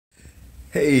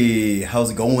Hey,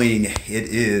 how's it going? It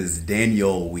is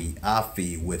Daniel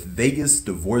WIAFE with Vegas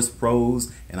Divorce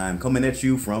Pros, and I'm coming at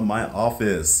you from my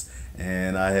office.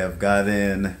 And I have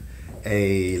gotten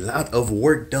a lot of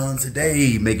work done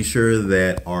today, making sure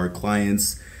that our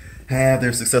clients have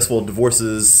their successful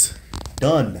divorces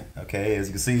done. Okay, as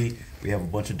you can see, we have a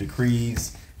bunch of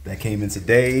decrees that came in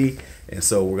today, and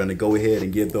so we're going to go ahead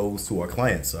and give those to our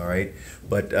clients. All right,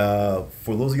 but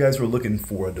for those of you guys who are looking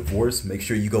for a divorce, make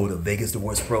sure you go to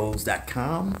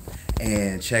vegasdivorcepros.com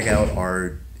and check out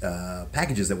our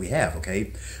packages that we have.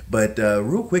 Okay, but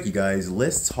real quick, you guys,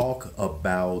 let's talk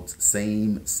about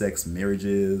same-sex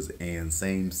marriages and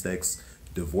same-sex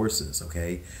divorces.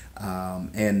 Okay,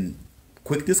 and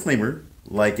quick disclaimer,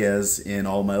 like as in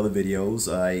all my other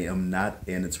videos, I am not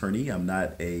an attorney. I'm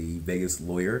not a Vegas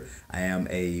lawyer. I am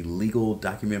a legal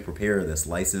document preparer that's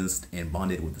licensed and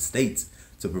bonded with the state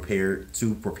to prepare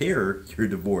your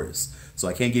divorce. So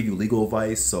I can't give you legal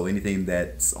advice. So anything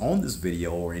that's on this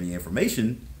video or any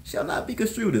information shall not be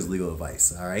construed as legal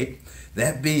advice. All right.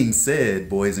 That being said,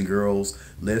 boys and girls,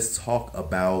 let's talk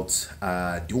about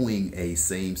doing a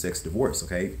same-sex divorce.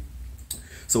 Okay.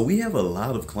 So we have a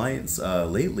lot of clients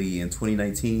lately in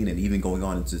 2019 and even going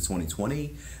on into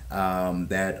 2020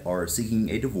 that are seeking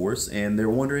a divorce, and they're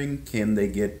wondering, can they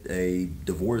get a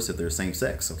divorce if they're same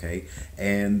sex? Okay,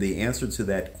 and the answer to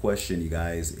that question, you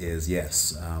guys, is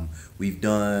yes. We've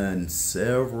done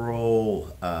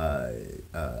several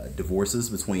divorces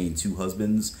between two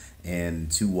husbands and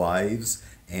two wives,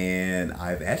 and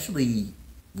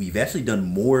we've actually done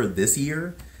more this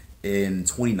year in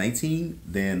 2019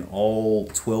 than all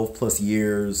 12 plus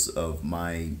years of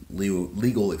my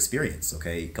legal experience,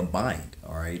 okay, combined.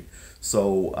 All right,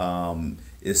 so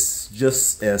it's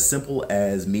just as simple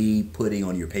as me putting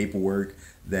on your paperwork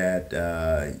that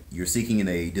you're seeking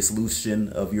a dissolution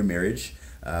of your marriage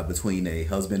between a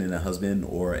husband and a husband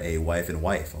or a wife and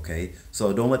wife. Okay,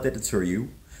 so don't let that deter you.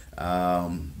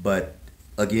 But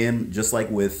again, just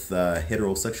like with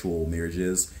heterosexual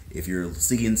marriages, if you're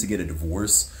seeking to get a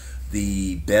divorce,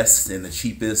 the best and the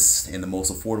cheapest and the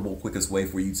most affordable, quickest way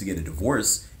for you to get a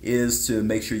divorce is to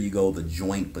make sure you go the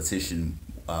joint petition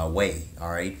way.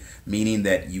 All right, meaning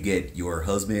that you get your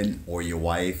husband or your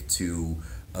wife to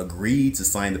agree to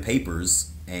sign the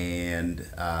papers, and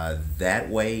that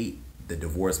way the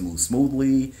divorce moves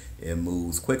smoothly, it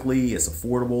moves quickly, it's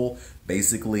affordable.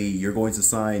 Basically, you're going to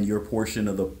sign your portion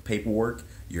of the paperwork,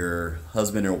 your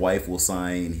husband or wife will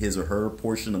sign his or her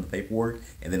portion of the paperwork,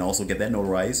 and then also get that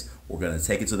notarized. We're going to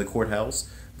take it to the courthouse.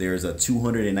 There's a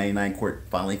 $299 court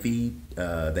filing fee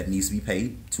that needs to be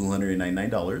paid,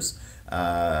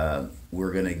 $299.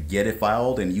 We're going to get it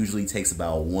filed, and usually takes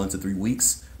about 1 to 3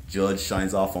 weeks. Judge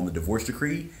signs off on the divorce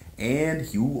decree,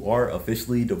 and you are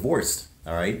officially divorced.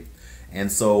 All right. And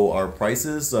so our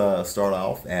prices start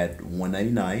off at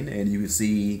 $199, and you can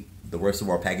see the rest of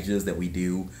our packages that we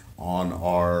do on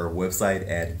our website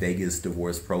at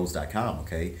vegasdivorcepros.com.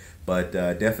 Okay, but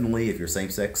definitely, if you're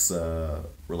same-sex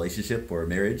relationship or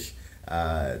marriage,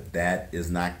 that is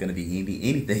not going to be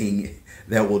anything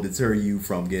that will deter you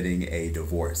from getting a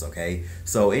divorce. Okay,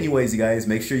 so anyways, you guys,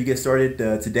 make sure you get started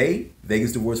today.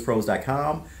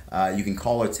 vegasdivorcepros.com. You can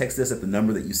call or text us at the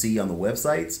number that you see on the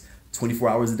websites, 24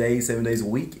 hours a day, 7 days a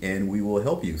week, and we will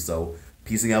help you. So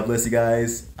peace and God bless you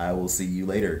guys. I will see you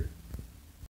later.